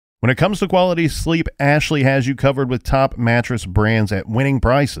When it comes to quality sleep, Ashley has you covered with top mattress brands at winning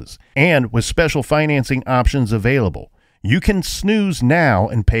prices and with special financing options available. You can snooze now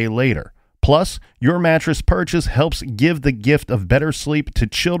and pay later. Plus, your mattress purchase helps give the gift of better sleep to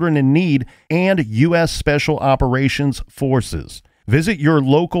children in need and U.S. Special Operations Forces. Visit your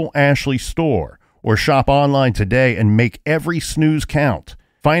local Ashley store or shop online today and make every snooze count.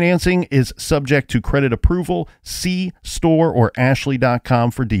 Financing is subject to credit approval. See store or ashley.com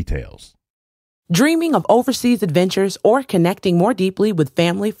for details. Dreaming of overseas adventures or connecting more deeply with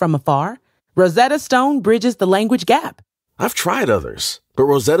family from afar? Rosetta Stone bridges the language gap. I've tried others, but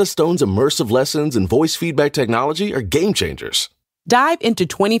Rosetta Stone's immersive lessons and voice feedback technology are game changers. Dive into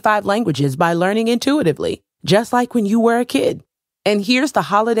 25 languages by learning intuitively, just like when you were a kid. And here's the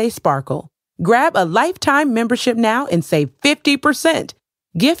holiday sparkle. Grab a lifetime membership now and save 50%.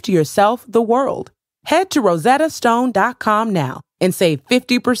 Gift yourself the world. Head to rosettastone.com now and save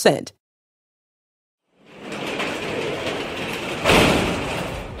 50%.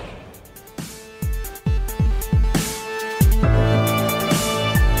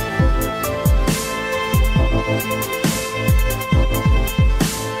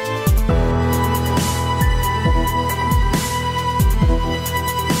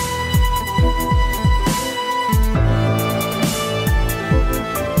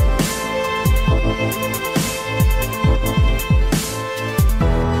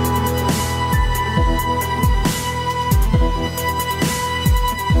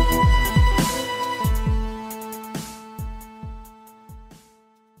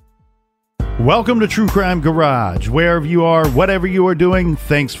 Welcome to True Crime Garage. Wherever you are, whatever you are doing,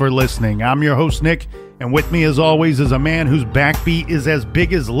 thanks for listening. I'm your host, Nick, and with me, as always, is a man whose backbeat is as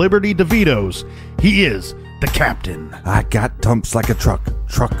big as Liberty DeVito's. He is the captain. I got dumps like a truck,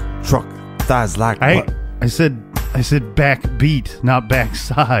 thighs like what? I said backbeat, not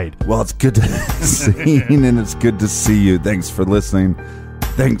backside. Well, it's good to see you, and it's good to see you. Thanks for listening.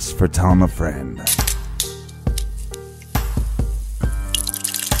 Thanks for telling a friend.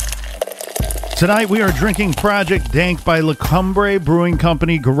 Tonight we are drinking Project Dank by Cumbre Brewing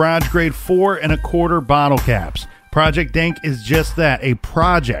Company Garage Grade 4 1/4 bottle caps. Project Dank is just that, a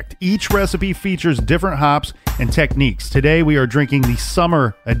project. Each recipe features different hops and techniques. Today we are drinking the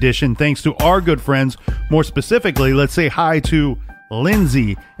summer edition thanks to our good friends. More specifically, let's say hi to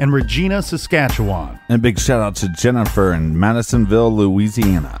Lindsay and Regina, Saskatchewan. And a big shout out to Jennifer in Madisonville,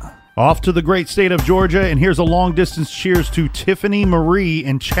 Louisiana. Off to the great state of Georgia, and here's a long-distance cheers to Tiffany Marie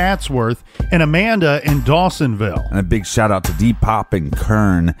in Chatsworth and Amanda in Dawsonville. And a big shout-out to Depop and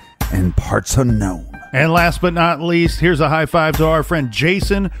Kern and Parts Unknown. And last but not least, here's a high five to our friend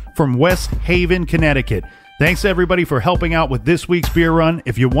Jason from West Haven, Connecticut. Thanks, everybody, for helping out with this week's beer run.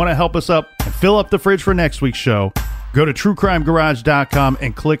 If you want to help us up and fill up the fridge for next week's show, go to truecrimegarage.com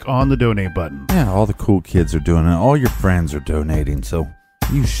and click on the donate button. Yeah, all the cool kids are doing it. All your friends are donating, so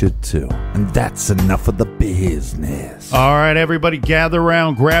you should too. And that's enough of the business. All right, everybody, gather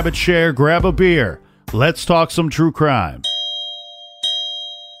around, grab a chair, grab a beer. Let's talk some true crime.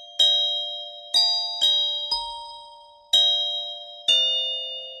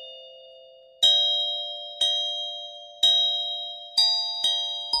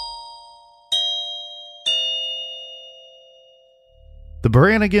 The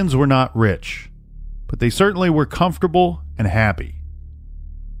Branagans were not rich, but they certainly were comfortable and happy.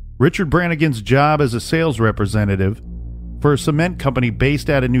 Richard Branagan's job as a sales representative for a cement company based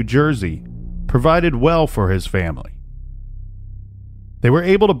out of New Jersey provided well for his family. They were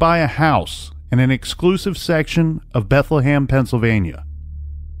able to buy a house in an exclusive section of Bethlehem, Pennsylvania.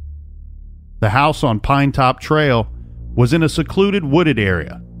 The house on Pine Top Trail was in a secluded wooded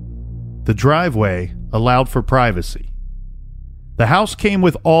area. The driveway allowed for privacy. The house came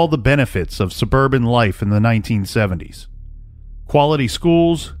with all the benefits of suburban life in the 1970s. Quality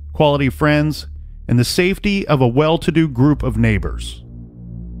schools, quality friends, and the safety of a well-to-do group of neighbors.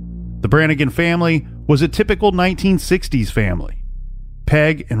 The Branagan family was a typical 1960s family.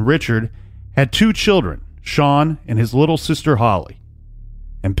 Peg and Richard had 2 children, Sean and his little sister Holly.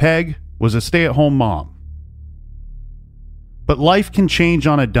 And Peg was a stay-at-home mom. But life can change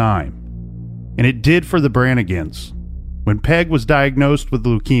on a dime, and it did for the Branagans when Peg was diagnosed with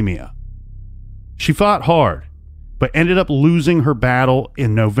leukemia. She fought hard, but ended up losing her battle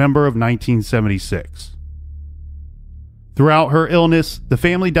in November of 1976. Throughout her illness, the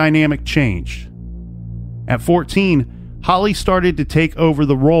family dynamic changed. At 14, Holly started to take over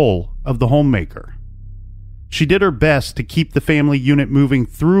the role of the homemaker. She did her best to keep the family unit moving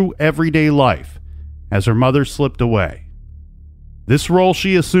through everyday life as her mother slipped away. This role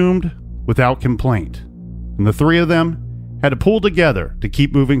she assumed without complaint, and the 3 of them had to pull together to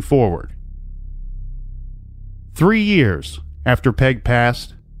keep moving forward. 3 years after Peg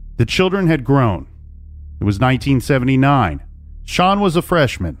passed, the children had grown. It was 1979. Sean was a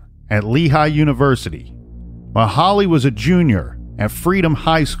freshman at Lehigh University, while Holly was a junior at Freedom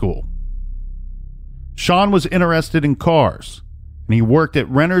High School. Sean was interested in cars, and he worked at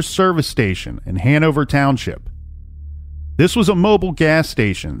Renner's Service Station in Hanover Township. This was a mobile gas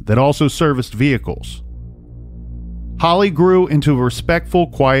station that also serviced vehicles. Holly grew into a respectful,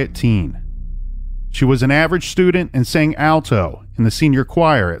 quiet teen. She was an average student and sang alto in the senior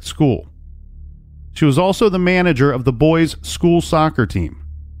choir at school. She was also the manager of the boys' school soccer team.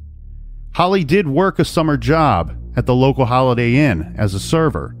 Holly did work a summer job at the local Holiday Inn as a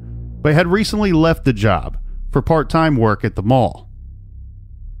server, but had recently left the job for part-time work at the mall.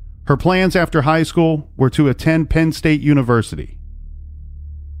 Her plans after high school were to attend Penn State University.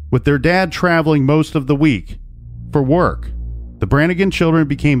 With their dad traveling most of the week for work, the Branagan children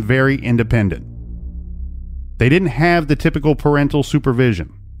became very independent. They didn't have the typical parental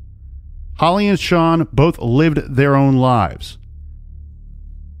supervision. Holly and Sean both lived their own lives.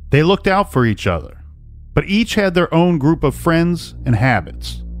 They looked out for each other, but each had their own group of friends and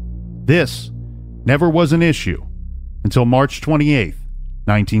habits. This never was an issue until March 28th,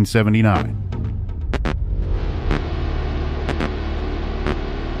 1979.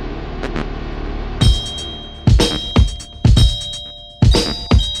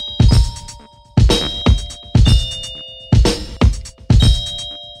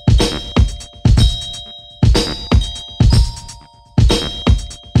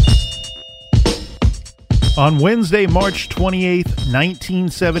 On Wednesday, March 28th,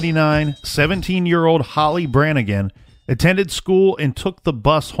 1979, 17-year-old Holly Branagan attended school and took the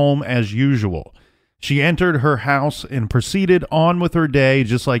bus home as usual. She entered her house and proceeded on with her day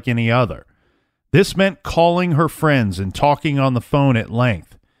just like any other. This meant calling her friends and talking on the phone at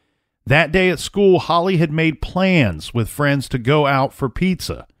length. That day at school, Holly had made plans with friends to go out for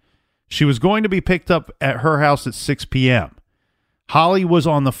pizza. She was going to be picked up at her house at 6 p.m. Holly was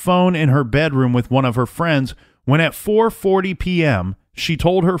on the phone in her bedroom with one of her friends when at 4:40 p.m., she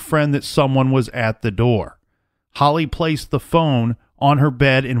told her friend that someone was at the door. Holly placed the phone on her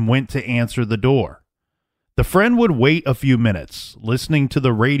bed and went to answer the door. The friend would wait a few minutes, listening to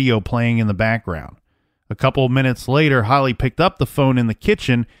the radio playing in the background. A couple of minutes later, Holly picked up the phone in the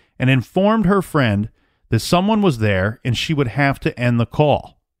kitchen and informed her friend that someone was there and she would have to end the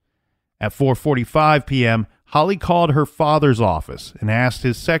call. At 4:45 p.m., Holly called her father's office and asked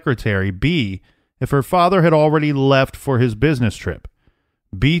his secretary, B, if her father had already left for his business trip.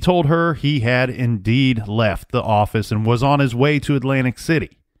 B told her he had indeed left the office and was on his way to Atlantic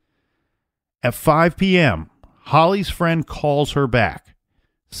City. At 5 p.m., Holly's friend calls her back.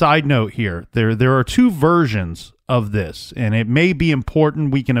 Side note here, there are two versions of this, and it may be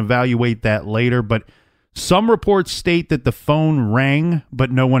important. We can evaluate that later, but some reports state that the phone rang,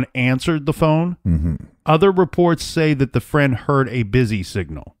 but no one answered the phone. Mm-hmm. Other reports say that the friend heard a busy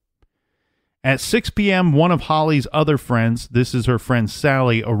signal. At 6 p.m., one of Holly's other friends, this is her friend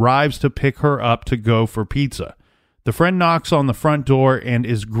Sally, arrives to pick her up to go for pizza. The friend knocks on the front door and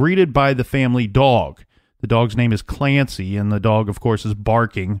is greeted by the family dog. The dog's name is Clancy, and the dog, of course, is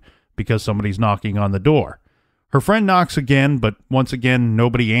barking because somebody's knocking on the door. Her friend knocks again, but once again,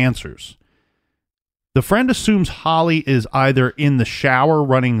 nobody answers. The friend assumes Holly is either in the shower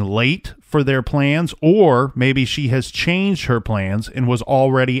running late for their plans, or maybe she has changed her plans and was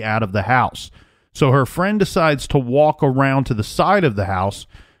already out of the house. So her friend decides to walk around to the side of the house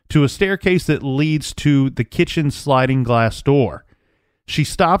to a staircase that leads to the kitchen sliding glass door. She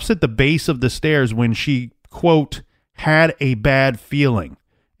stops at the base of the stairs when she, quote, had a bad feeling,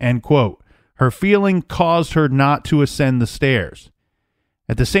 end quote. Her feeling caused her not to ascend the stairs.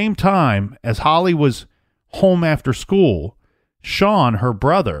 At the same time, as Holly was home after school, Sean, her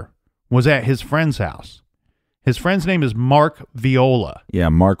brother, was at his friend's house. His friend's name is Mark Viola. Yeah,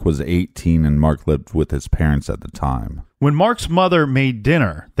 Mark was 18 and Mark lived with his parents at the time. When Mark's mother made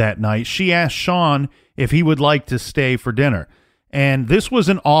dinner that night, she asked Sean if he would like to stay for dinner. And this was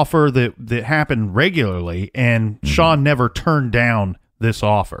an offer that happened regularly, and Sean never turned down this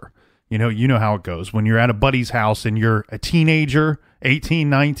offer. You know how it goes. When you're at a buddy's house and you're a teenager, 18,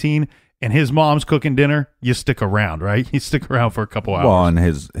 19, and his mom's cooking dinner, you stick around, right? You stick around for a couple hours. Well, and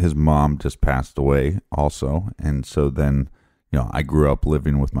his mom just passed away also. And so then, I grew up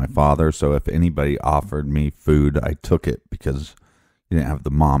living with my father. So if anybody offered me food, I took it because you didn't have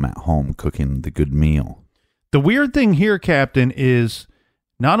the mom at home cooking the good meal. The weird thing here, Captain, is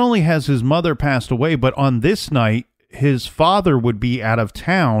not only has his mother passed away, but on this night, his father would be out of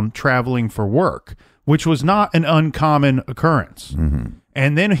town traveling for work. which was not an uncommon occurrence.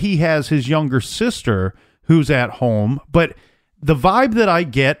 And then he has his younger sister who's at home. But the vibe that I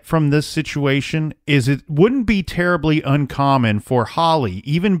get from this situation is it wouldn't be terribly uncommon for Holly,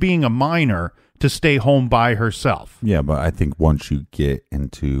 even being a minor, to stay home by herself. Yeah, but I think once you get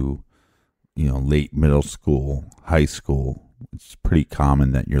into, late middle school, high school, it's pretty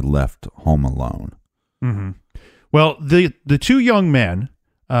common that you're left home alone. Well, the two young men,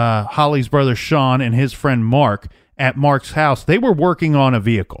 Holly's brother Sean and his friend Mark, at Mark's house, they were working on a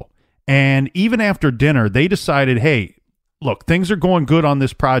vehicle. And even after dinner, they decided, hey, look, things are going good on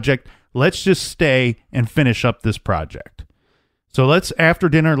this project. Let's just stay and finish up this project. So after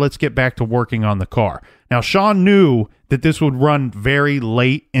dinner, let's get back to working on the car. Now, Sean knew that this would run very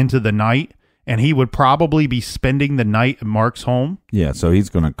late into the night, and he would probably be spending the night at Mark's home. Yeah, so he's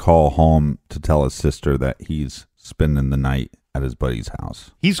going to call home to tell his sister that he's spending the night at his buddy's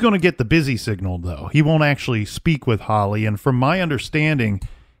house. He's going to get the busy signal, though. He won't actually speak with Holly, and from my understanding,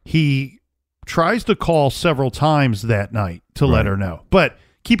 he tries to call several times that night to let her know. But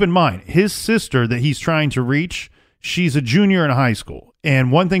keep in mind, his sister that he's trying to reach, she's a junior in high school.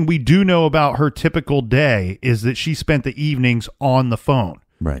 And one thing we do know about her typical day is that she spent the evenings on the phone.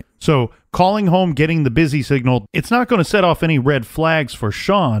 Right. So calling home, getting the busy signal, it's not going to set off any red flags for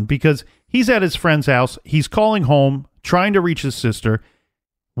Sean because he's at his friend's house. He's calling home, trying to reach his sister.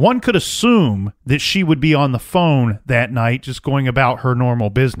 One could assume that she would be on the phone that night, just going about her normal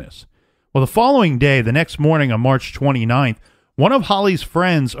business. Well, the following day, the next morning on March 29th, one of Holly's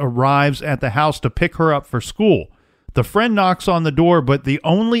friends arrives at the house to pick her up for school. The friend knocks on the door, but the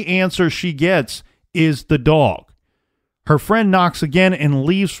only answer she gets is the dog. Her friend knocks again and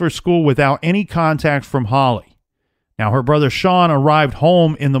leaves for school without any contact from Holly. Now, her brother Sean arrived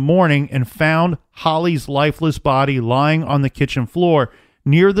home in the morning and found Holly's lifeless body lying on the kitchen floor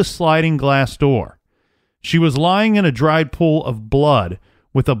near the sliding glass door. She was lying in a dried pool of blood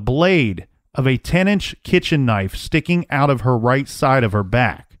with a blade of a 10-inch kitchen knife sticking out of her right side of her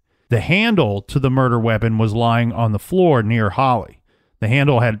back. The handle to the murder weapon was lying on the floor near Holly. The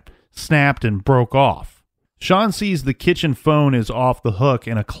handle had snapped and broke off. Sean sees the kitchen phone is off the hook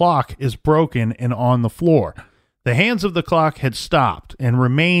and a clock is broken and on the floor. The hands of the clock had stopped and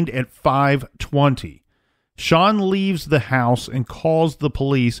remained at 5:20. Sean leaves the house and calls the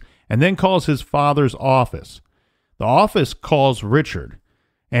police and then calls his father's office. The office calls Richard,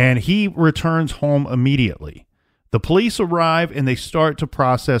 and he returns home immediately. The police arrive and they start to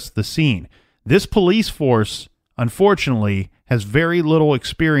process the scene. This police force, unfortunately, has very little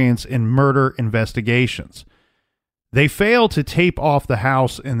experience in murder investigations. They fail to tape off the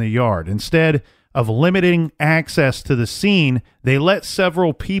house and the yard. Instead of limiting access to the scene, they let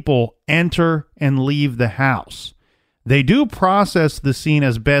several people enter and leave the house. They do process the scene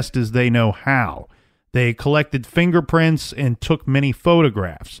as best as they know how. They collected fingerprints and took many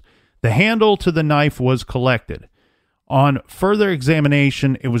photographs. The handle to the knife was collected. On further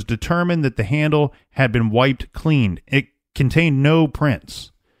examination, it was determined that the handle had been wiped clean. It contained no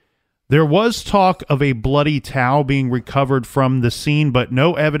prints. There was talk of a bloody towel being recovered from the scene, but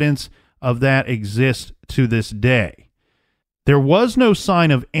no evidence of that exists to this day. There was no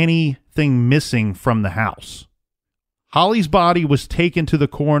sign of anything missing from the house. Holly's body was taken to the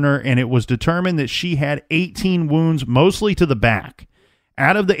coroner, and it was determined that she had 18 wounds, mostly to the back.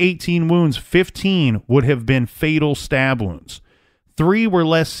 Out of the 18 wounds, 15 would have been fatal stab wounds. 3 were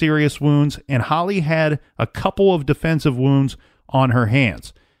less serious wounds, and Holly had a couple of defensive wounds on her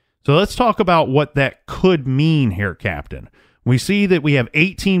hands. So let's talk about what that could mean here, Captain. We see that we have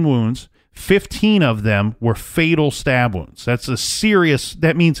 18 wounds. 15 of them were fatal stab wounds.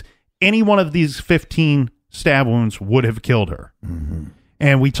 That means any one of these 15 stab wounds would have killed her. Mm-hmm.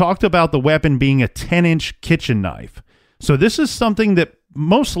 And we talked about the weapon being a 10-inch kitchen knife. So this is something that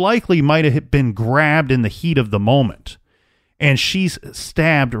most likely might have been grabbed in the heat of the moment. And she's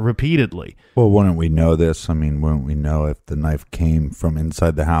stabbed repeatedly. Well, wouldn't we know this? I mean, wouldn't we know if the knife came from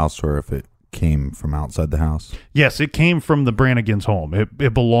inside the house or if it came from outside the house? Yes, it came from the Branagan's home.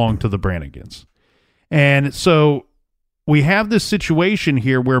 It belonged to the Branagans. And so we have this situation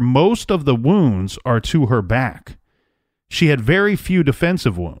here where most of the wounds are to her back. She had very few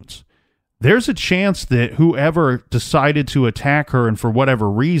defensive wounds. There's a chance that whoever decided to attack her and for whatever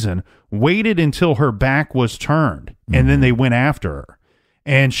reason waited until her back was turned and then they went after her.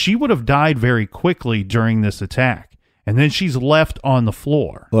 And she would have died very quickly during this attack. And then she's left on the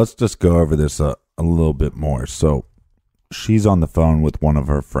floor. Let's just go over this a little bit more. So she's on the phone with one of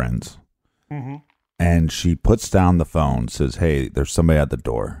her friends. Mm-hmm. And she puts down the phone, says, hey, there's somebody at the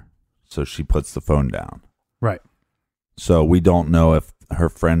door. So she puts the phone down. Right. So we don't know if her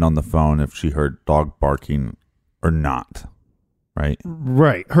friend on the phone if she heard dog barking or not, right?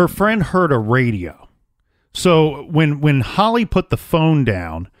 Right. Her friend heard a radio. So when Holly put the phone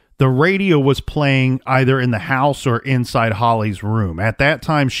down, the radio was playing either in the house or inside Holly's room. At that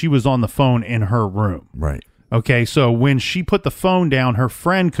time, she was on the phone in her room. Right. Okay, so when she put the phone down, her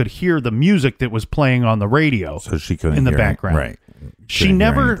friend could hear the music that was playing on the radio. So she couldn't in the hear background. Right. She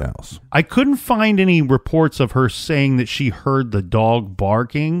never. I couldn't find any reports of her saying that she heard the dog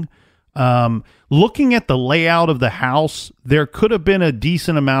barking. Looking at the layout of the house, there could have been a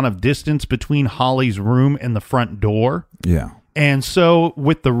decent amount of distance between Holly's room and the front door. Yeah. And so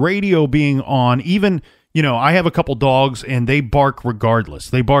with the radio being on, even, I have a couple dogs and they bark regardless.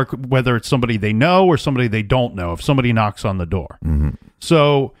 They bark whether it's somebody they know or somebody they don't know, if somebody knocks on the door. Mm-hmm.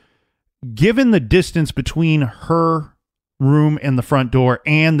 So given the distance between her room and the front door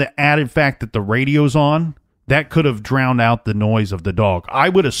and the added fact that the radio's on, that could have drowned out the noise of the dog. I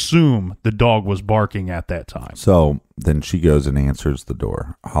would assume the dog was barking at that time. So then she goes and answers the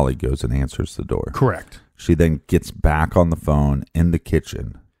door. Holly goes and answers the door. Correct. She then gets back on the phone in the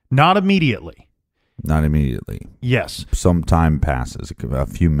kitchen. Not immediately. Not immediately. Yes. Some time passes, a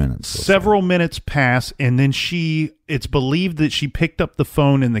few minutes. Several minutes pass, and then it's believed that she picked up the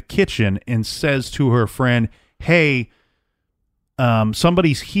phone in the kitchen and says to her friend, hey,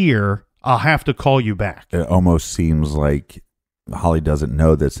 somebody's here. I'll have to call you back. It almost seems like Holly doesn't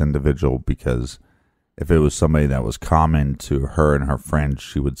know this individual, because if it was somebody that was common to her and her friend,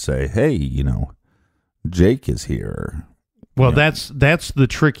 she would say, hey, Jake is here. Well, that's the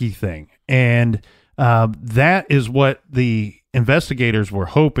tricky thing. And that is what the investigators were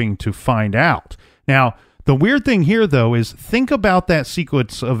hoping to find out. Now, the weird thing here, though, is think about that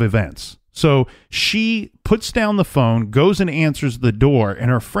sequence of events. So she puts down the phone, goes and answers the door,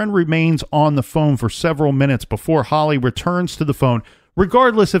 and her friend remains on the phone for several minutes before Holly returns to the phone,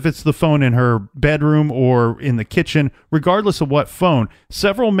 regardless if it's the phone in her bedroom or in the kitchen, regardless of what phone.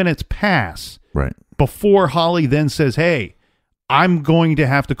 Several minutes pass right before Holly then says, hey, I'm going to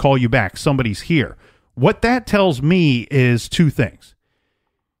have to call you back. Somebody's here. What that tells me is two things.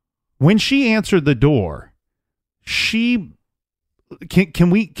 When she answered the door, Can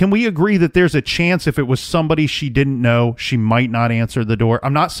we agree that there's a chance if it was somebody she didn't know, she might not answer the door?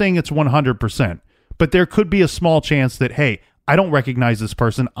 I'm not saying it's 100%, but there could be a small chance that, hey, I don't recognize this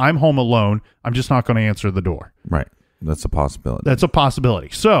person. I'm home alone. I'm just not going to answer the door. Right. That's a possibility. That's a possibility.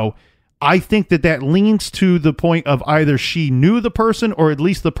 So I think that leans to the point of either she knew the person or at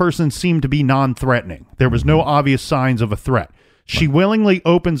least the person seemed to be non-threatening. There was no obvious signs of a threat. She willingly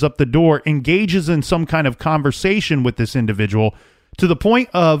opens up the door, engages in some kind of conversation with this individual, to the point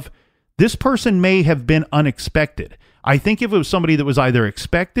of this person may have been unexpected. I think if it was somebody that was either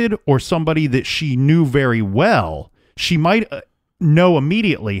expected or somebody that she knew very well, she might know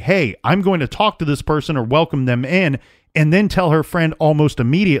immediately, hey, I'm going to talk to this person or welcome them in, and then tell her friend almost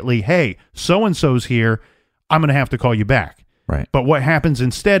immediately, hey, so-and-so's here. I'm going to have to call you back. Right. But what happens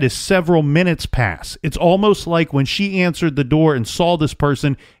instead is several minutes pass. It's almost like when she answered the door and saw this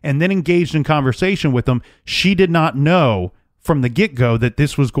person and then engaged in conversation with them, she did not know from the get-go that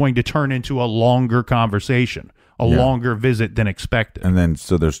this was going to turn into a longer conversation, a longer visit than expected. And then,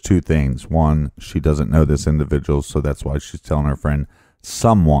 so there's two things. One, she doesn't know this individual, so that's why she's telling her friend,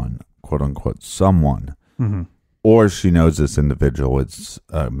 someone, quote-unquote, someone. Mm-hmm. Or she knows this individual. It's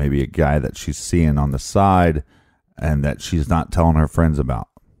maybe a guy that she's seeing on the side and that she's not telling her friends about,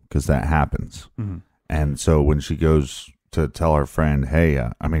 because that happens. Mm-hmm. And so when she goes to tell her friend, hey,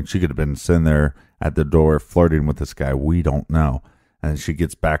 she could have been sitting there at the door flirting with this guy we don't know. And she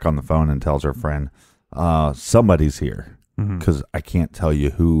gets back on the phone and tells her friend, somebody's here, because I can't tell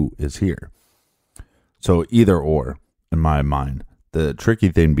you who is here. So either or, in my mind. The tricky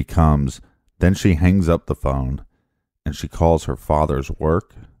thing becomes, then she hangs up the phone and she calls her father's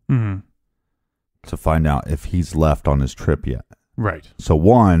work to find out if he's left on his trip yet. Right. So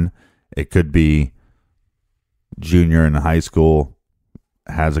one, it could be junior in high school,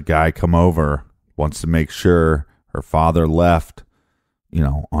 has a guy come over, wants to make sure her father left,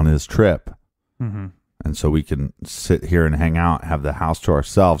 on his trip. Mm-hmm. And so we can sit here and hang out, have the house to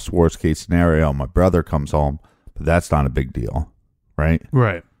ourselves. Worst case scenario, my brother comes home, but that's not a big deal, right?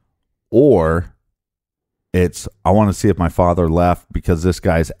 Right. Or it's, I want to see if my father left because this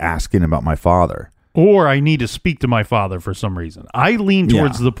guy's asking about my father. Or I need to speak to my father for some reason. I lean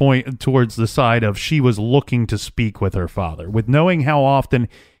towards towards the side of she was looking to speak with her father. With knowing how often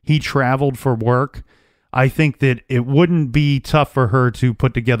he traveled for work, I think that it wouldn't be tough for her to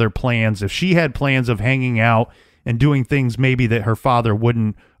put together plans. If she had plans of hanging out and doing things maybe that her father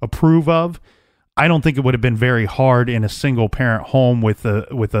wouldn't approve of, I don't think it would have been very hard in a single parent home with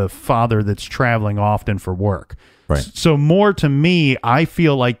a father that's traveling often for work. Right. So more to me, I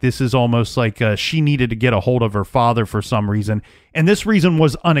feel like this is almost like she needed to get a hold of her father for some reason. And this reason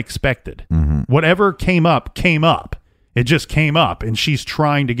was unexpected. Whatever came up. It just came up. And she's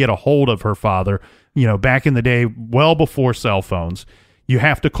trying to get a hold of her father. You know, back in the day, well before cell phones, you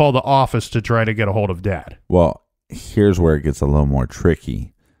have to call the office to try to get a hold of dad. Well, here's where it gets a little more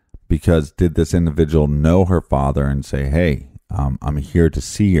tricky. Because did this individual know her father and say, hey, I'm here to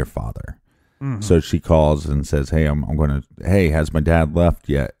see your father? So she calls and says, hey, hey, has my dad left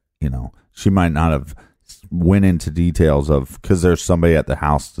yet? You know, she might not have went into details of, because there's somebody at the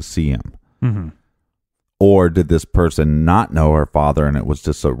house to see him. Or did this person not know her father and it was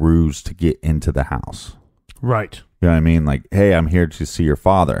just a ruse to get into the house? Right. You know what I mean? Like, hey, I'm here to see your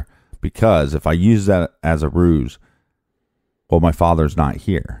father. Because if I use that as a ruse, well, my father's not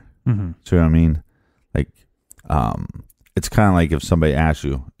here. So, you know what I mean? Like, it's kind of like if somebody asks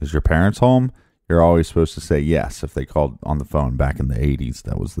you, is your parents home? You're always supposed to say yes. If they called on the phone back in the 80s,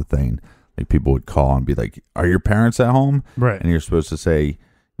 that was the thing. Like, people would call and be like, are your parents at home? Right. And you're supposed to say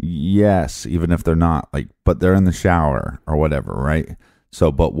yes, even if they're not, like, but they're in the shower or whatever, right? So,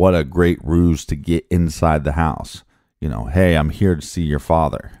 but what a great ruse to get inside the house. You know, hey, I'm here to see your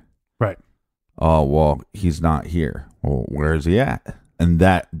father. Right. Oh, well, he's not here. Well, where is he at? And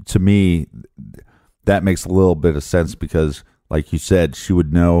that, to me, that makes a little bit of sense because, like you said, she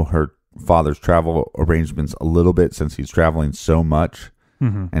would know her father's travel arrangements a little bit since he's traveling so much,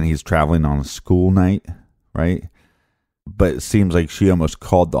 and he's traveling on a school night, right? But it seems like she almost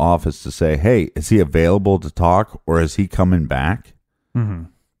called the office to say, hey, is he available to talk, or is he coming back?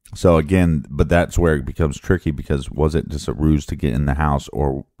 So again, but that's where it becomes tricky because was it just a ruse to get in the house,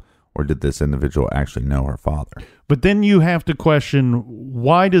 or did this individual actually know her father? But then you have to question,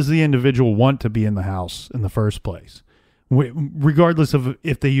 why does the individual want to be in the house in the first place? Regardless of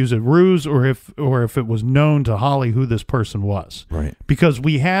if they use a ruse or if it was known to Holly who this person was. Right. Because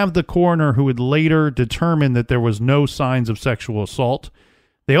we have the coroner who would later determine that there was no signs of sexual assault.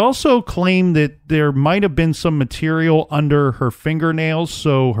 They also claim that there might have been some material under her fingernails,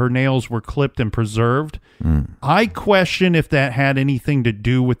 so her nails were clipped and preserved. I question if that had anything to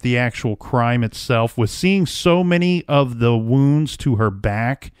do with the actual crime itself. With seeing so many of the wounds to her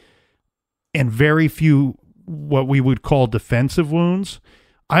back and very few what we would call defensive wounds,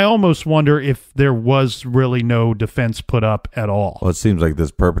 I almost wonder if there was really no defense put up at all. Well, it seems like this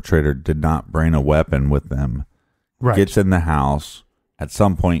perpetrator did not bring a weapon with them. Right. Gets in the house, at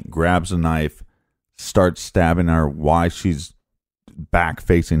some point grabs a knife, starts stabbing her while she's back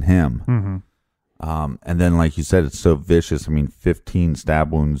facing him. And then, like you said, it's so vicious. I mean, 15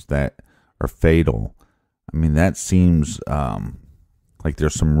 stab wounds that are fatal. I mean, that seems like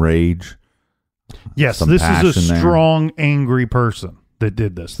there's some rage. Yes, this is a strong, angry person that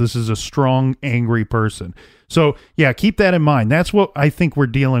did this. This is a strong, angry person. So, yeah, keep that in mind. That's what I think we're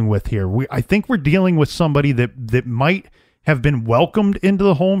dealing with here. I think we're dealing with somebody that might have been welcomed into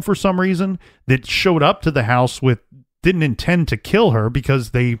the home for some reason, that showed up to the house didn't intend to kill her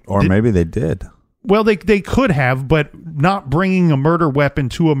because maybe they did. Well, they could have, but not bringing a murder weapon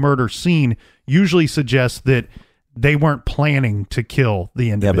to a murder scene usually suggests that they weren't planning to kill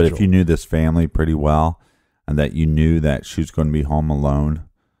the individual. Yeah, but if you knew this family pretty well and that you knew that she's going to be home alone,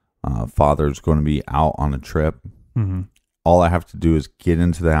 father's going to be out on a trip, all I have to do is get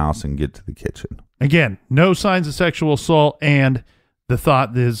into the house and get to the kitchen. Again, no signs of sexual assault, and the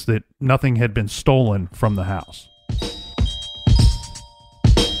thought is that nothing had been stolen from the house.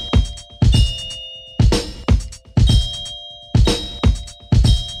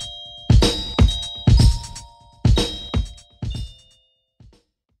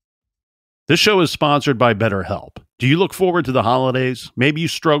 This show is sponsored by BetterHelp. Do you look forward to the holidays? Maybe you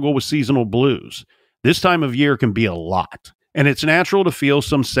struggle with seasonal blues. This time of year can be a lot, and it's natural to feel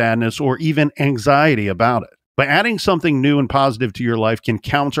some sadness or even anxiety about it. But adding something new and positive to your life can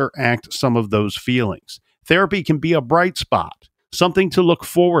counteract some of those feelings. Therapy can be a bright spot, something to look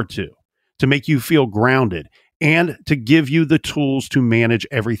forward to make you feel grounded, and to give you the tools to manage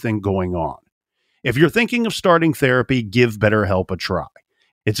everything going on. If you're thinking of starting therapy, give BetterHelp a try.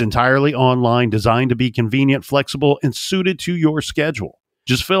 It's entirely online, designed to be convenient, flexible, and suited to your schedule.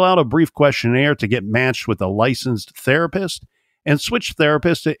 Just fill out a brief questionnaire to get matched with a licensed therapist and switch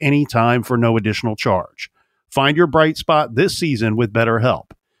therapists at any time for no additional charge. Find your bright spot this season with BetterHelp.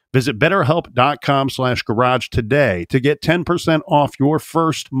 Visit BetterHelp.com/garage today to get 10% off your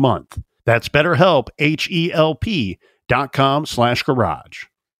first month. That's BetterHelp, HELP.com/garage.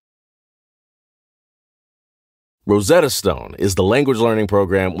 Rosetta Stone is the language learning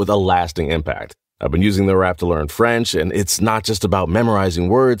program with a lasting impact. I've been using their app to learn French, and it's not just about memorizing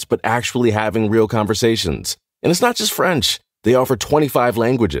words, but actually having real conversations. And it's not just French. They offer 25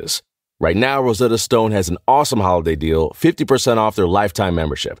 languages. Right now, Rosetta Stone has an awesome holiday deal, 50% off their lifetime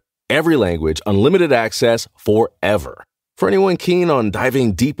membership. Every language, unlimited access forever. For anyone keen on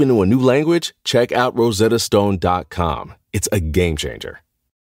diving deep into a new language, check out rosettastone.com. It's a game changer.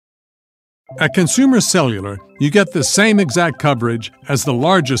 At Consumer Cellular, you get the same exact coverage as the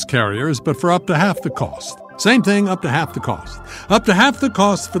largest carriers, but for up to half the cost. Same thing, up to half the cost. Up to half the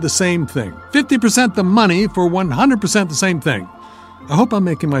cost for the same thing. 50% the money for 100% the same thing. I hope I'm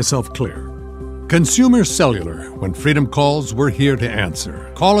making myself clear. Consumer Cellular. When freedom calls, we're here to answer.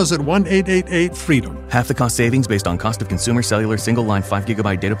 Call us at 1-888-FREEDOM. Half the cost savings based on cost of Consumer Cellular single-line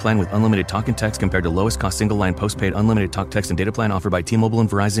 5GB data plan with unlimited talk and text compared to lowest cost single-line postpaid unlimited talk, text, and data plan offered by T-Mobile and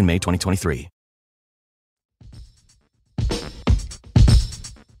Verizon May 2023.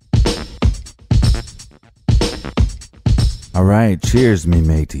 All right, cheers, me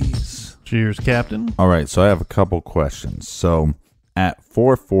mateys. Cheers, Captain. All right, so I have a couple questions. So at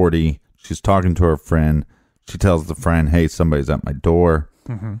 4:40, she's talking to her friend. She tells the friend, hey, somebody's at my door.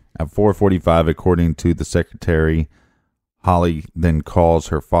 Mm-hmm. At 4:45, according to the secretary, Holly then calls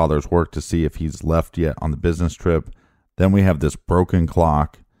her father's work to see if he's left yet on the business trip. Then we have this broken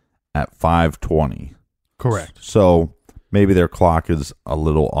clock at 5:20. Correct. So maybe their clock is a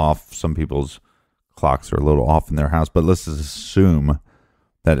little off. Some people's clocks are a little off in their house, but let's just assume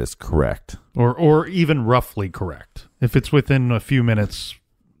that is correct. Or even roughly correct. If it's within a few minutes,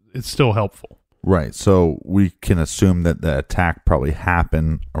 it's still helpful. Right. So we can assume that the attack probably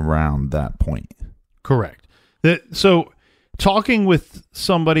happened around that point. Correct. So talking with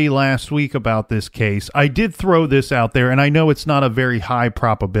somebody last week about this case, I did throw this out there, and I know it's not a very high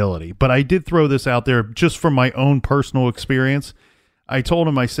probability, but I did throw this out there just from my own personal experience. I told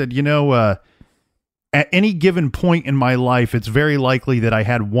him, I said, at any given point in my life, it's very likely that I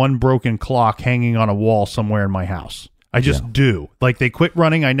had one broken clock hanging on a wall somewhere in my house. I just do. Like, they quit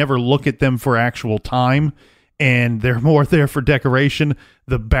running. I never look at them for actual time, and they're more there for decoration.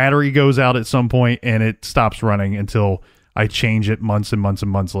 The battery goes out at some point, and it stops running until I change it months and months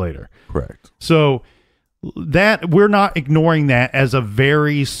and months later. Correct. So that we're not ignoring that as a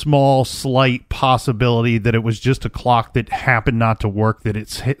very small, slight possibility that it was just a clock that happened not to work, that it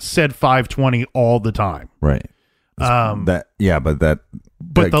said 5:20 all the time. Right.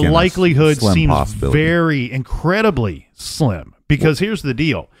 But the likelihood seems very incredibly slim, because here's the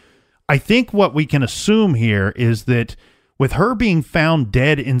deal. I think what we can assume here is that with her being found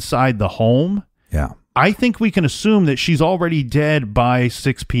dead inside the home, I think we can assume that she's already dead by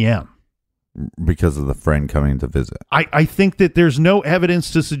 6 p.m. because of the friend coming to visit. I think that there's no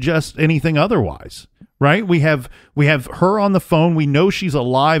evidence to suggest anything otherwise, right? We have her on the phone. We know she's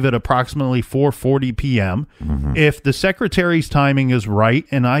alive at approximately 4:40 p.m. Mm-hmm. If the secretary's timing is right,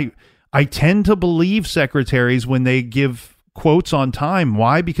 and I tend to believe secretaries when they give quotes on time.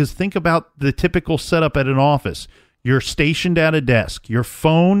 Why? Because think about the typical setup at an office. You're stationed at a desk. Your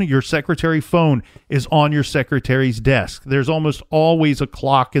phone, your secretary phone, is on your secretary's desk. There's almost always a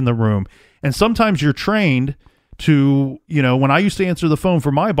clock in the room. And sometimes you're trained to, when I used to answer the phone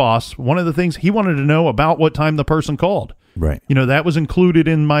for my boss, one of the things he wanted to know about what time the person called. Right. That was included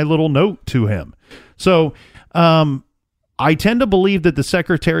in my little note to him. So I tend to believe that the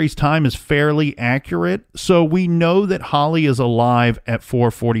secretary's time is fairly accurate. So we know that Holly is alive at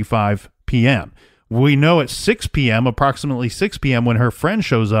 4:45 p.m. We know at 6 p.m., approximately 6 p.m., when her friend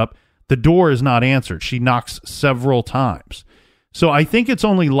shows up, the door is not answered. She knocks several times. So I think it's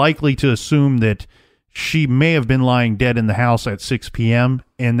only likely to assume that she may have been lying dead in the house at 6 p.m.,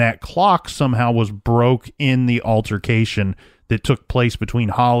 and that clock somehow was broke in the altercation that took place between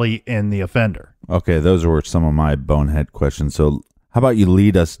Holly and the offender. Okay, those were some of my bonehead questions. So how about you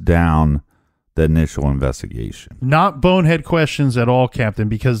lead us down the initial investigation? Not bonehead questions at all, Captain,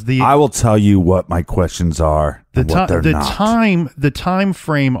 because I will tell you what my questions are and what they're not. The time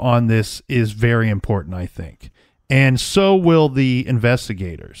frame on this is very important, I think. And so will the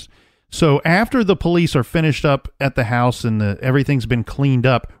investigators. So after the police are finished up at the house and everything's been cleaned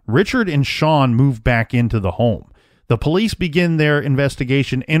up, Richard and Sean move back into the home. The police begin their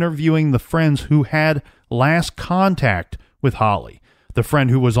investigation interviewing the friends who had last contact with Holly. The friend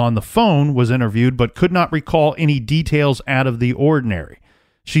who was on the phone was interviewed but could not recall any details out of the ordinary.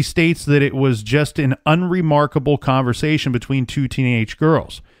 She states that it was just an unremarkable conversation between two teenage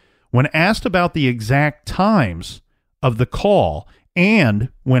girls. When asked about the exact times of the call and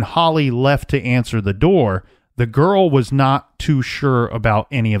when Holly left to answer the door, the girl was not too sure about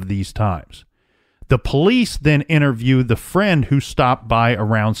any of these times. The police then interview the friend who stopped by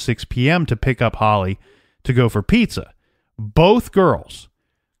around 6 p.m. to pick up Holly to go for pizza. Both girls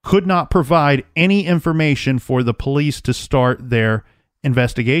could not provide any information for the police to start their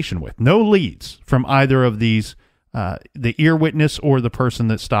investigation with. No leads from either of these, the ear witness or the person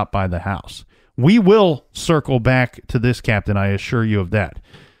that stopped by the house. We will circle back to this, Captain, I assure you of that.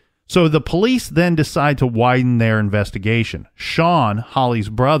 So the police then decide to widen their investigation. Sean, Holly's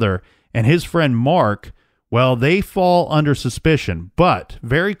brother, and his friend Mark, well, they fall under suspicion, but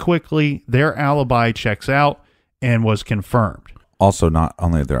very quickly their alibi checks out and was confirmed. Also, not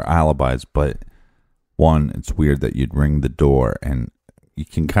only their alibis, but one, it's weird that you'd ring the door, and you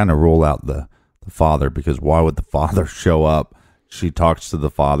can kind of rule out the father, because why would the father show up? She talks to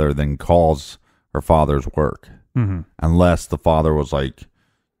the father, then calls her father's work, unless the father was like,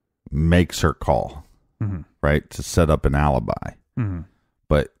 makes her call, right, to set up an alibi.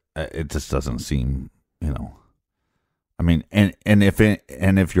 But it just doesn't seem, I mean, and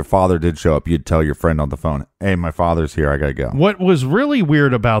if your father did show up, you'd tell your friend on the phone, "Hey, my father's here. I gotta go." What was really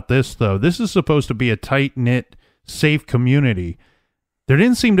weird about this, though, this is supposed to be a tight-knit, safe community. There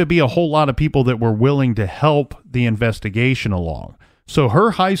didn't seem to be a whole lot of people that were willing to help the investigation along. So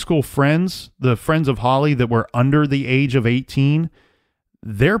her high school friends, the friends of Holly that were under the age of 18,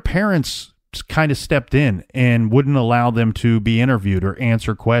 their parents kind of stepped in and wouldn't allow them to be interviewed or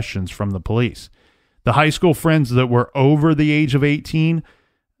answer questions from the police. The high school friends that were over the age of 18,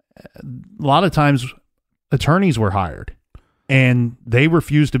 a lot of times attorneys were hired, and they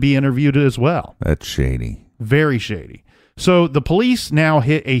refused to be interviewed as well. That's shady. Very shady. So the police now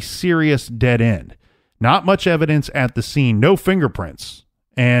hit a serious dead end. Not much evidence at the scene, no fingerprints,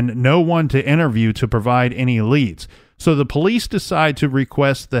 and no one to interview to provide any leads. So the police decide to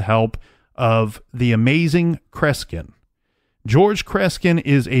request the help of the amazing Kreskin. George Kreskin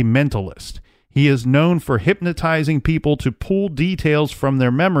is a mentalist. He is known for hypnotizing people to pull details from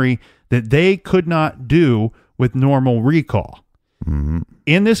their memory that they could not do with normal recall.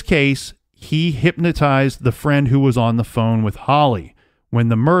 In this case, he hypnotized the friend who was on the phone with Holly when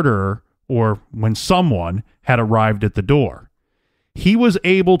the murderer, or when someone, had arrived at the door. He was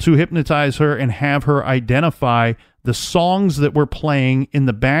able to hypnotize her and have her identify the songs that were playing in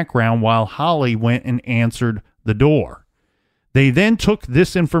the background while Holly went and answered the door. They then took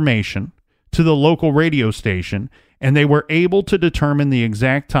this information to the local radio station, and they were able to determine the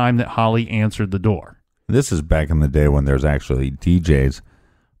exact time that Holly answered the door. This is back in the day when there's actually DJs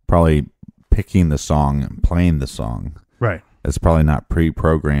probably picking the song and playing the song. Right. It's probably not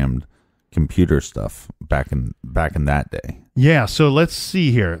pre-programmed computer stuff back in that day. Yeah, so let's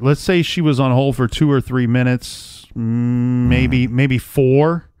see here. Let's say she was on hold for 2 or 3 minutes, maybe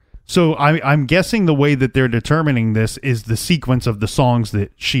 4. So I'm guessing the way that they're determining this is the sequence of the songs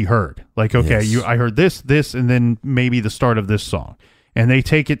that she heard. Like, okay, Yes. I heard this, and then maybe the start of this song. And they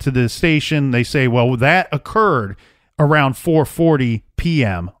take it to the station. They say, well, that occurred around 4:40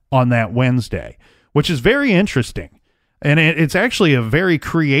 p.m. on that Wednesday, which is very interesting. And it's actually a very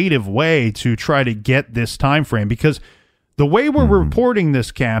creative way to try to get this time frame, because the way we're reporting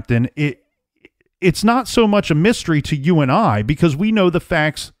this, Captain, it's not so much a mystery to you and I, because we know the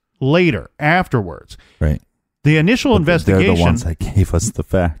facts later, afterwards. Right. The initial investigation... They're the ones that gave us the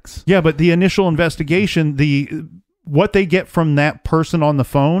facts. Yeah, but the initial investigation, what they get from that person on the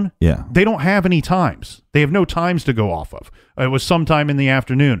phone, they don't have any times. They have no times to go off of. It was sometime in the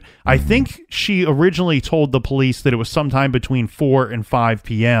afternoon. I think she originally told the police that it was sometime between 4 and 5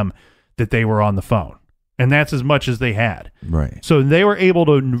 p.m. that they were on the phone. And that's as much as they had. Right. So they were able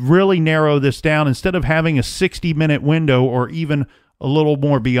to really narrow this down. Instead of having a 60-minute window or even a little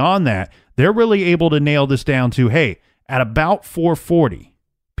more beyond that, they're really able to nail this down to, hey, at about 4:40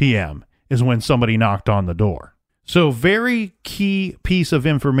 p.m. is when somebody knocked on the door. So very key piece of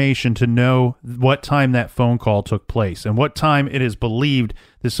information to know what time that phone call took place and what time it is believed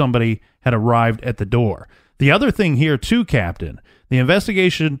that somebody had arrived at the door. The other thing here too, Captain, the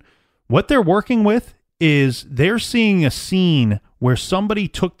investigation, what they're working with is they're seeing a scene where somebody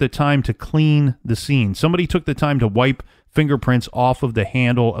took the time to clean the scene. Somebody took the time to wipe fingerprints off of the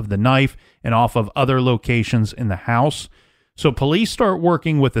handle of the knife and off of other locations in the house. So police start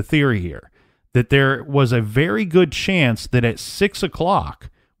working with a theory here that there was a very good chance that at 6 o'clock,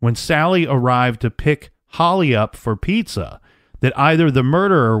 when Sally arrived to pick Holly up for pizza, that either the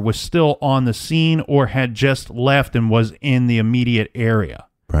murderer was still on the scene or had just left and was in the immediate area.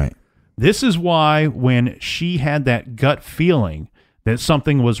 Right. This is why when she had that gut feeling that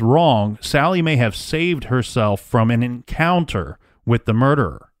something was wrong, Sally may have saved herself from an encounter with the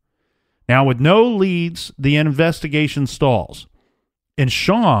murderer. Now, with no leads, the investigation stalls. and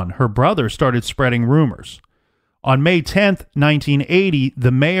Sean, her brother, started spreading rumors. On May 10th, 1980,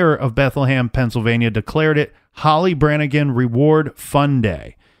 the mayor of Bethlehem, Pennsylvania, declared it Holly Branagan Reward Fund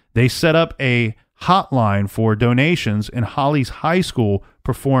Day. They set up a hotline for donations, and Holly's high school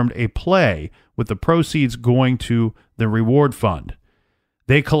performed a play with the proceeds going to the reward fund.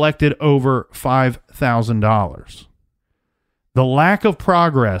 They collected over $5,000. The lack of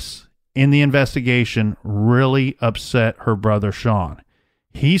progress in the investigation really upset her brother Sean.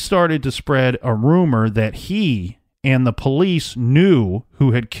 He started to spread a rumor that he and the police knew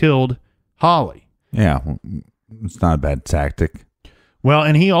who had killed Holly. Yeah, it's not a bad tactic. Well,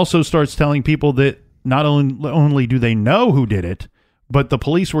 and he also starts telling people that not only do they know who did it, but the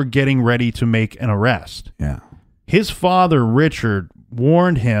police were getting ready to make an arrest. Yeah. His father, Richard,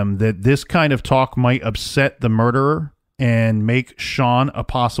 warned him that this kind of talk might upset the murderer and make Sean a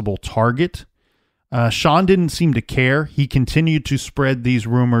possible target. Sean didn't seem to care. He continued to spread these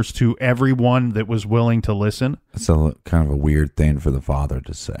rumors to everyone that was willing to listen. It's kind of a weird thing for the father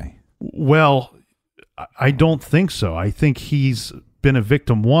to say. Well, I don't think so. I think he's been a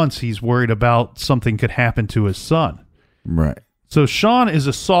victim once. He's worried about something could happen to his son. Right. So Sean is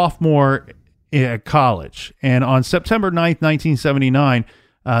a sophomore at college, and on September 9th, 1979,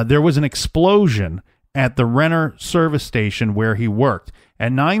 there was an explosion at the Renner service station where he worked.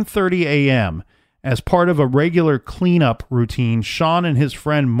 At 9:30 a.m., as part of a regular cleanup routine, Sean and his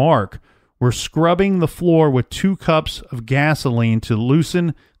friend Mark were scrubbing the floor with 2 cups of gasoline to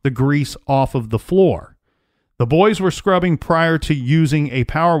loosen the grease off of the floor. The boys were scrubbing prior to using a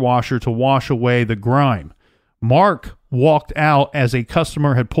power washer to wash away the grime. Mark walked out as a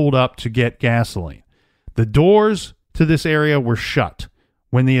customer had pulled up to get gasoline. The doors to this area were shut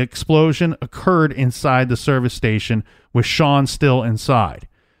when the explosion occurred inside the service station, with Sean still inside.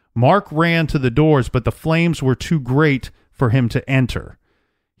 Mark ran to the doors, but the flames were too great for him to enter.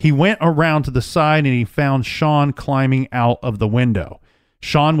 He went around to the side and he found Sean climbing out of the window.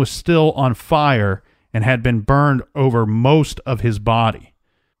 Sean was still on fire and had been burned over most of his body.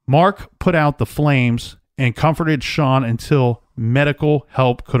 Mark put out the flames and comforted Sean until medical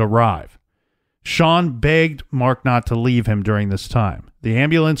help could arrive. Sean begged Mark not to leave him during this time. The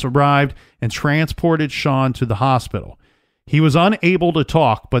ambulance arrived and transported Sean to the hospital. He was unable to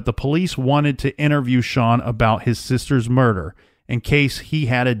talk, but the police wanted to interview Sean about his sister's murder in case he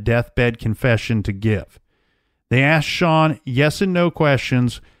had a deathbed confession to give. They asked Sean yes and no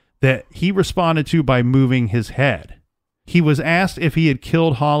questions that he responded to by moving his head. He was asked if he had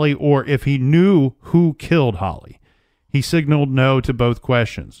killed Holly or if he knew who killed Holly. He signaled no to both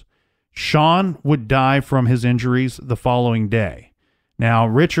questions. Sean would die from his injuries the following day. Now,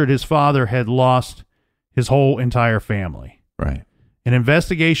 Richard, his father, had lost his whole entire family. Right. An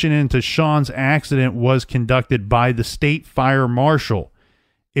investigation into Sean's accident was conducted by the state fire marshal.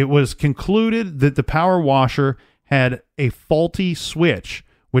 It was concluded that the power washer had a faulty switch,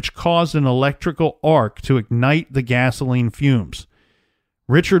 which caused an electrical arc to ignite the gasoline fumes.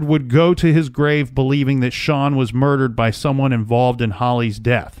 Richard would go to his grave believing that Sean was murdered by someone involved in Holly's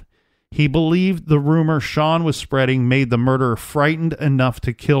death. He believed the rumor Sean was spreading made the murderer frightened enough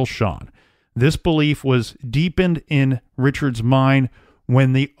to kill Sean. This belief was deepened in Richard's mind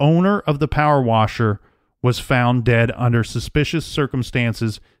when the owner of the power washer was found dead under suspicious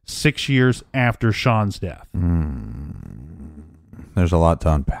circumstances 6 years after Sean's death. There's a lot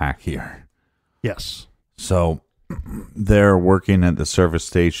to unpack here. Yes. So they're working at the service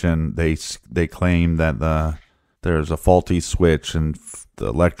station. They claim that there's a faulty switch, and the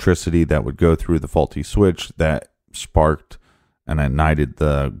electricity that would go through the faulty switch that sparked and ignited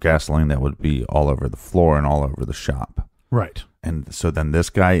the gasoline that would be all over the floor and all over the shop. Right. And so then this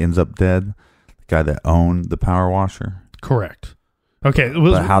guy ends up dead, the guy that owned the power washer. Correct. Okay.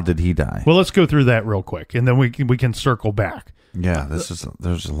 But how did he die? Well, let's go through that real quick, and then we can circle back. Yeah,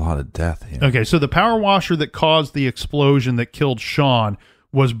 there's a lot of death here. Okay, so the power washer that caused the explosion that killed Sean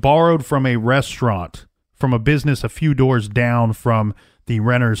was borrowed from a restaurant, from a business a few doors down from the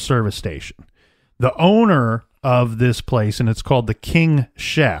Renner's service station. The owner of this place, and it's called the King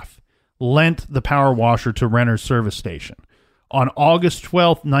Chef, lent the power washer to Renner's service station. On August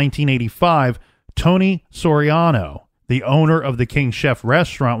 12th, 1985, Tony Soriano, the owner of the King Chef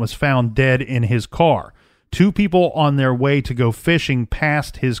restaurant, was found dead in his car. 2 people on their way to go fishing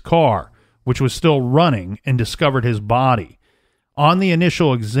passed his car, which was still running, and discovered his body. On the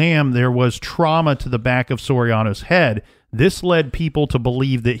initial exam, there was trauma to the back of Soriano's head. This led people to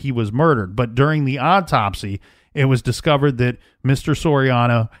believe that he was murdered, but during the autopsy, it was discovered that Mr.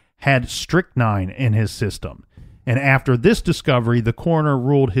 Soriano had strychnine in his system. And after this discovery, the coroner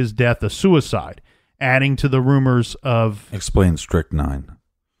ruled his death a suicide. adding to the rumors of. Explain strychnine.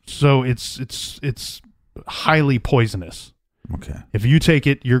 So it's highly poisonous. Okay. If you take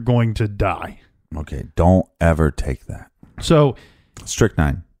it, you're going to die. Okay. Don't ever take that. So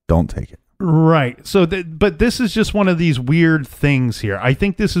strychnine. Don't take it. Right. So, but this is just one of these weird things here. I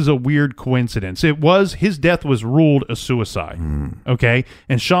think this is a weird coincidence. His death was ruled a suicide. Okay.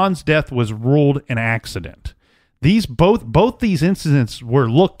 And Sean's death was ruled an accident. Both these incidents were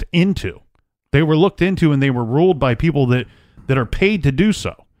looked into. They were looked into and they were ruled by people that are paid to do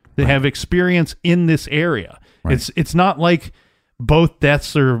so, that have experience in this area. Right. It's not like both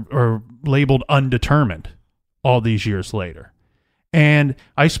deaths are labeled undetermined all these years later. And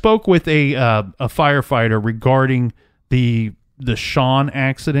I spoke with a firefighter regarding the Sean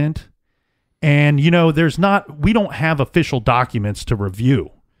accident, and we don't have official documents to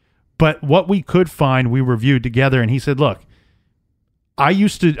review, but what we could find, we reviewed together. And he said, "Look, I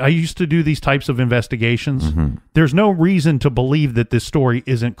used to do these types of investigations. Mm-hmm. There's no reason to believe that this story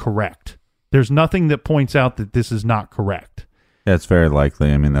isn't correct. There's nothing that points out that this is not correct." Yeah, it's very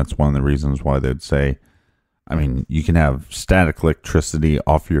likely. I mean, that's one of the reasons why they'd say. I mean, you can have static electricity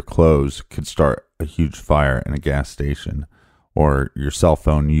off your clothes could start a huge fire in a gas station, or your cell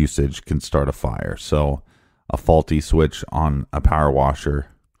phone usage can start a fire. So a faulty switch on a power washer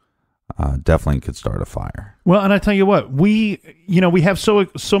definitely could start a fire. Well, and I tell you what, we have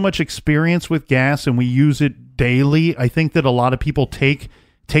so much experience with gas and we use it daily. I think that a lot of people take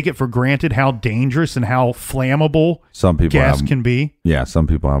it for granted how dangerous and how flammable gas can be. Yeah, some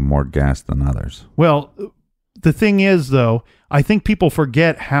people have more gas than others. Well, the thing is, though, I think people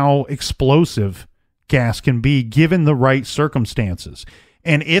forget how explosive gas can be given the right circumstances.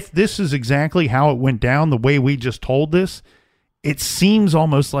 And if this is exactly how it went down, the way we just told this, it seems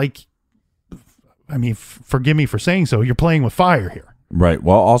almost like, I mean, forgive me for saying so, you're playing with fire here. Right.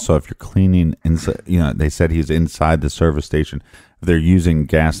 Well, also, if you're cleaning inside, they said he's inside the service station. If they're using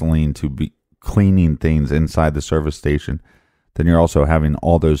gasoline to be cleaning things inside the service station, then you're also having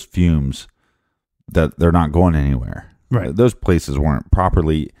all those fumes that they're not going anywhere. Right. Those places weren't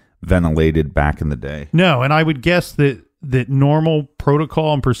properly ventilated back in the day. No, and I would guess that normal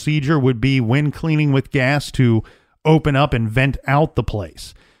protocol and procedure would be when cleaning with gas to open up and vent out the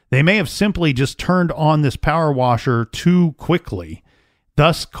place. They may have simply just turned on this power washer too quickly,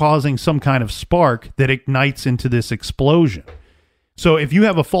 thus causing some kind of spark that ignites into this explosion. So if you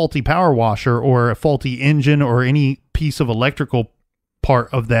have a faulty power washer or a faulty engine or any piece of electrical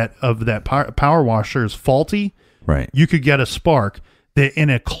part of that power washer is faulty, right, you could get a spark that in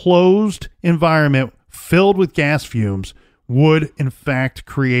a closed environment filled with gas fumes would in fact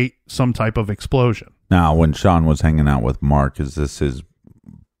create some type of explosion. Now, when Sean was hanging out with Mark, is this his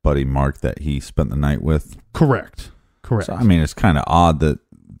buddy Mark that he spent the night with? Correct. So, I mean, it's kind of odd that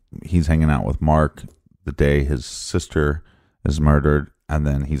he's hanging out with Mark the day his sister is murdered, and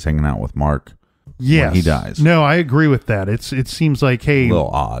then he's hanging out with Mark when he dies. No, I agree with that. It seems like, hey, a little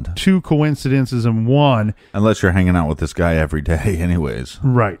odd. Two coincidences in one. Unless you're hanging out with this guy every day anyways.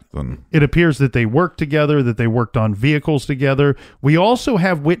 Right. Then it appears that they worked together, that they worked on vehicles together. We also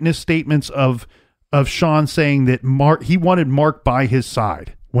have witness statements of Sean saying that he wanted Mark by his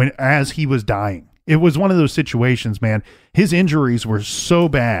side as he was dying. It was one of those situations, man. His injuries were so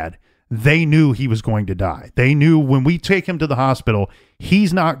bad, they knew he was going to die. They knew when we take him to the hospital,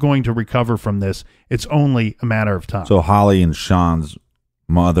 he's not going to recover from this. It's only a matter of time. So Holly and Sean's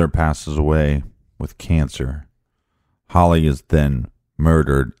mother passes away with cancer. Holly is then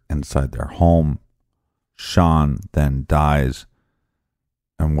murdered inside their home. Sean then dies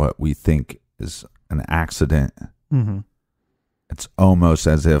in what we think is an accident. Mm-hmm. It's almost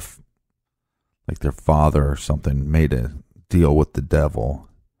as if like their father or something made a deal with the devil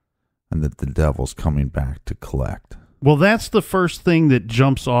and that the devil's coming back to collect. Well, that's the first thing that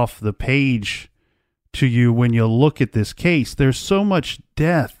jumps off the page to you when you look at this case. There's so much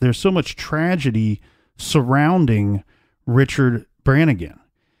death. There's so much tragedy surrounding Richard Branagan.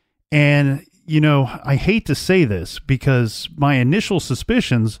 And, I hate to say this because my initial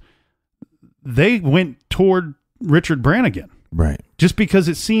suspicions, they went toward Richard Branagan. Right. Just because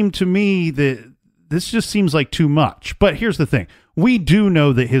it seemed to me that this just seems like too much. But here's the thing. We do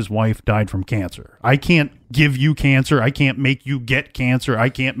know that his wife died from cancer. I can't give you cancer. I can't make you get cancer. I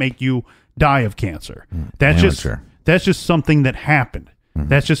can't make you die of cancer. That's just something that happened. Mm-hmm.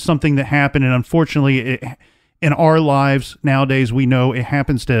 That's just something that happened. And unfortunately, in our lives nowadays, we know it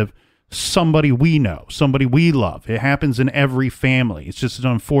happens to somebody we know, somebody we love. It happens in every family. It's just an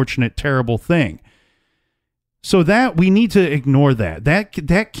unfortunate, terrible thing. So that we need to ignore that.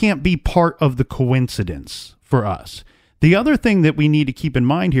 That can't be part of the coincidence for us. The other thing that we need to keep in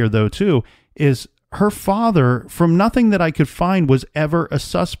mind here, though, too, is her father, from nothing that I could find, was ever a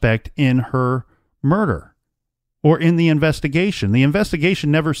suspect in her murder or in the investigation. The investigation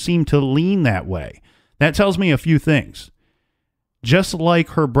never seemed to lean that way. That tells me a few things. Just like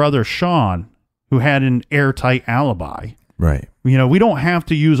her brother Sean, who had an airtight alibi. Right. You know, we don't have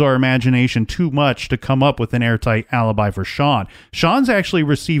to use our imagination too much to come up with an airtight alibi for Sean. Sean's actually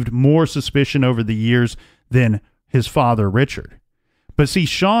received more suspicion over the years than his father, Richard. But see,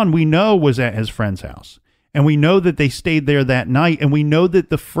 Sean, we know, was at his friend's house. And we know that they stayed there that night. And we know that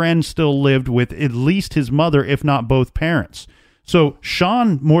the friend still lived with at least his mother, if not both parents. So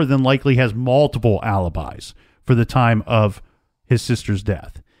Sean more than likely has multiple alibis for the time of his sister's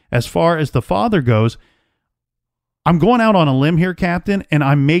death. As far as the father goes, I'm going out on a limb here, Captain, and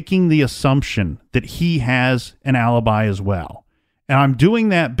I'm making the assumption that he has an alibi as well. And I'm doing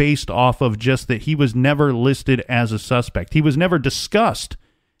that based off of just that he was never listed as a suspect. He was never discussed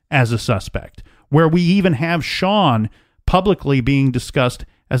as a suspect, where we even have Sean publicly being discussed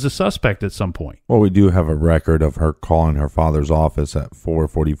as a suspect at some point. Well, we do have a record of her calling her father's office at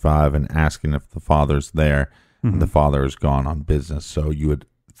 4:45 and asking if the father's there. Mm-hmm. And the father is gone on business. So you would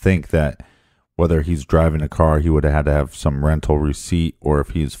think that whether he's driving a car, he would have had to have some rental receipt, or if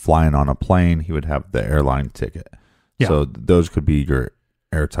he's flying on a plane, he would have the airline ticket. Yeah. So those could be your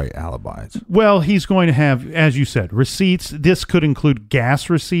airtight alibis. Well, he's going to have, as you said, receipts. This could include gas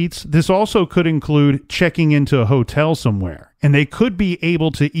receipts. This also could include checking into a hotel somewhere. And they could be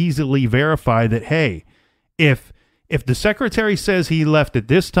able to easily verify that, hey, if the secretary says he left at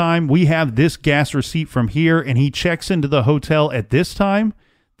this time, we have this gas receipt from here, and he checks into the hotel at this time,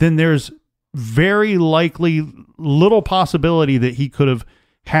 then there's very likely little possibility that he could have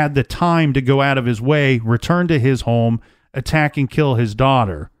had the time to go out of his way, return to his home, attack and kill his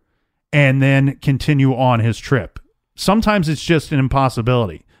daughter, and then continue on his trip. Sometimes it's just an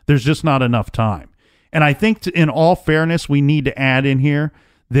impossibility. There's just not enough time. And I think in all fairness, we need to add in here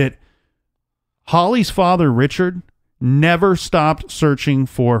that Holly's father, Richard, never stopped searching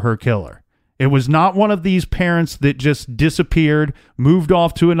for her killer. It was not one of these parents that just disappeared, moved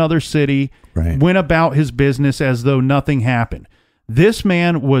off to another city, right, went about his business as though nothing happened. This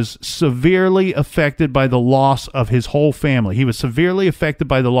man was severely affected by the loss of his whole family. He was severely affected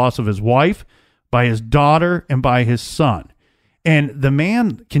by the loss of his wife, by his daughter, and by his son. And the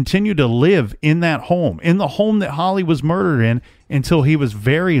man continued to live in that home, in the home that Holly was murdered in, until he was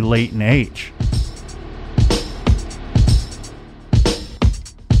very late in age.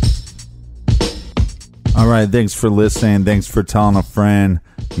 All right, thanks for listening. Thanks for telling a friend.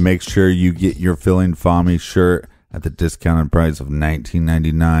 Make sure you get your Feeling Fami shirt at the discounted price of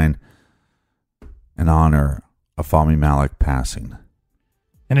 $19.99 in honor of Fami Malik passing.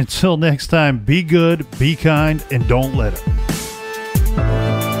 And until next time, be good, be kind, and don't let it.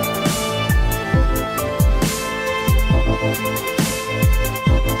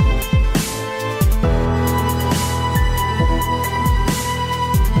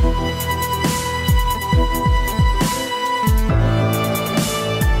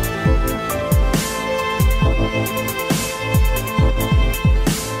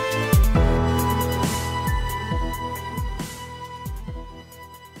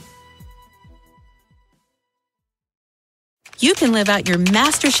 You can live out your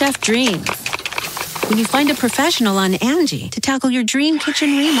MasterChef dreams when you find a professional on Angie to tackle your dream kitchen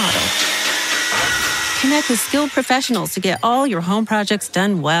remodel. Connect with skilled professionals to get all your home projects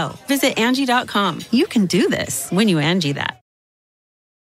done well. Visit Angie.com. You can do this when you Angie that.